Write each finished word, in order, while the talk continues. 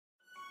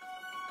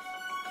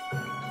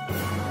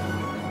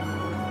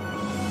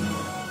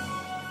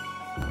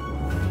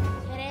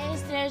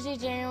Thursday,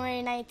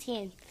 January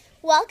 19th.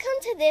 Welcome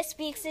to this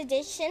week's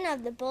edition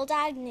of the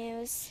Bulldog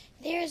News.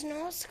 There is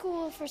no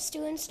school for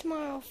students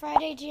tomorrow,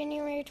 Friday,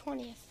 January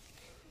 20th.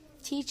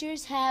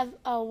 Teachers have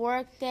a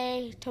work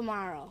day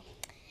tomorrow.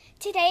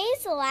 Today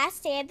is the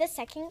last day of the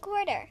second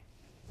quarter.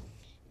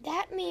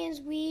 That means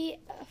we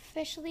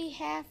officially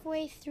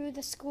halfway through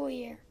the school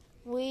year.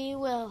 We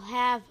will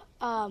have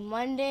a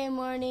Monday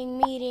morning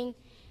meeting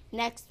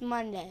next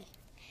Monday.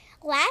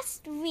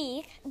 Last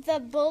week,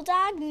 the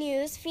Bulldog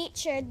News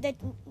featured the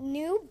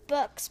new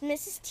books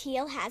Mrs.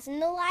 Teal has in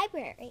the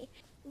library.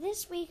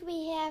 This week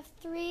we have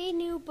 3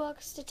 new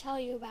books to tell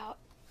you about.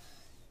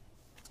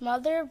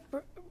 Mother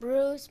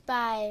Bruce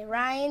by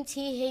Ryan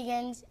T.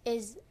 Higgins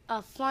is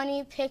a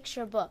funny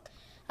picture book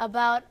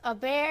about a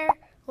bear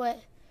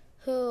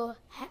who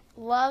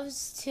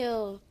loves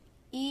to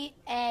eat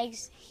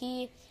eggs.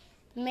 He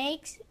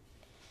makes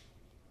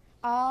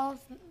all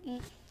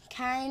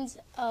kinds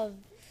of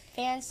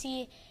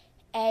fancy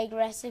egg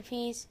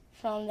recipes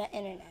from the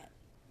internet.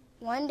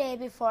 One day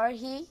before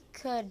he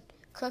could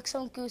cook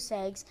some goose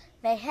eggs,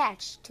 they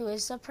hatched to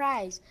his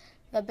surprise.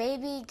 The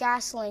baby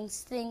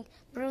goslings think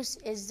Bruce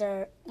is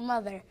their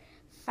mother.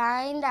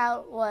 Find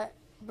out what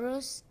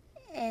Bruce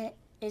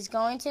is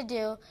going to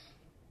do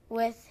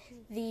with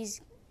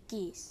these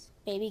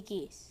baby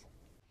geese.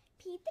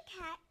 Pete the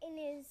Cat in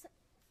his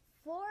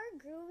 4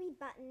 Groovy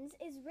Buttons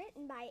is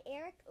written by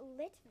Eric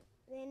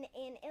Litvin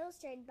and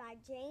illustrated by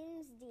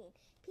James Dean.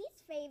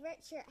 Pete's favorite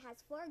shirt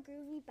has 4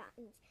 groovy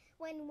buttons.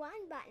 When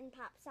one button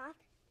pops off,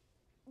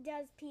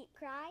 does Pete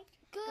cry?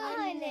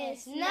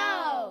 Goodness,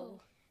 no!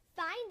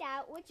 Find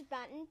out which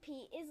button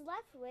Pete is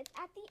left with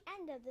at the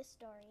end of the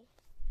story.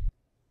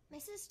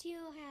 Mrs.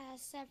 Teal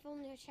has several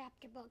new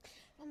chapter books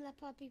from the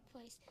Puppy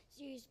Place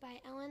series by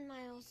Ellen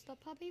Miles. The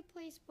Puppy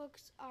Place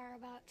books are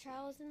about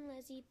Charles and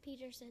Lizzie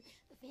Peterson.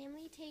 The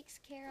family takes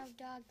care of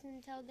dogs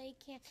until they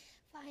can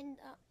find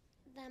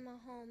them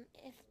a home.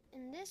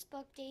 In this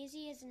book,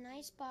 Daisy is a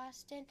nice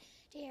Boston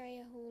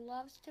Terrier who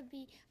loves to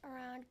be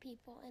around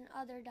people and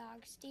other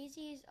dogs.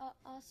 Daisy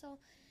also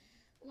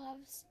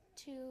loves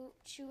to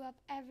chew up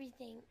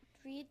everything.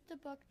 Read the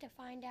book to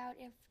find out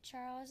if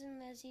Charles and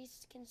Lizzie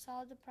can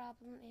solve the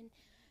problem and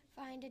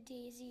find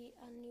Daisy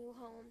a new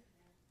home.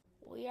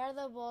 We are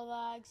the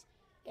Bulldogs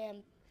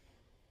and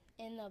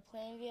in the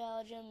Plainview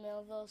Elgin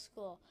Millville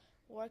School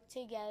work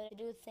together to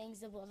do things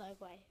the Bulldog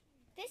way.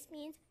 This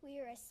means we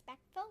are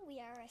respectful, we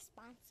are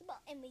responsible,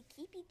 and we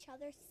keep each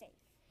other safe.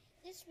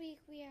 This week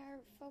we are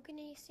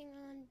focusing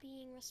on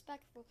being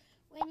respectful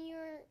when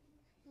you're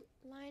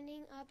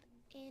lining up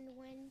and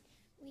when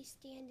we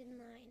stand in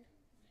line.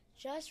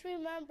 Just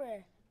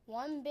remember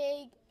one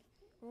big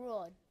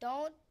rule: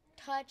 don't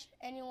touch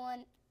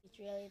anyone. It's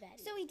really that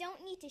easy. So we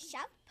don't need to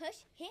shove,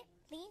 push, hit,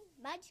 lean,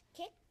 budge,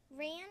 kick,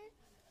 ran,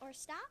 or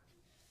stop?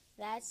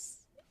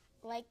 That's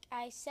like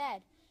I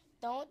said,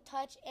 don't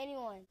touch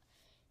anyone.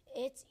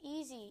 It's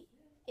easy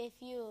if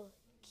you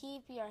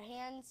keep your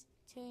hands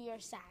to your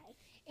side.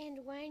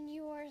 And when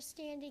you are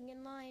standing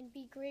in line,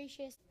 be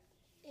gracious.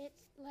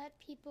 Let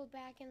people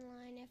back in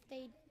line if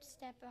they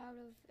step out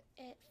of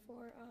it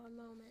for a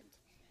moment.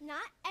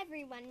 Not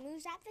everyone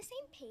moves at the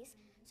same pace,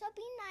 so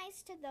be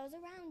nice to those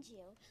around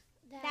you.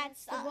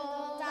 That's the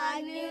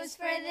Bulldog News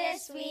for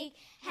this week.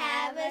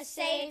 Have a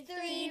safe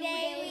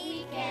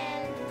 3-day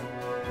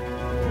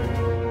weekend.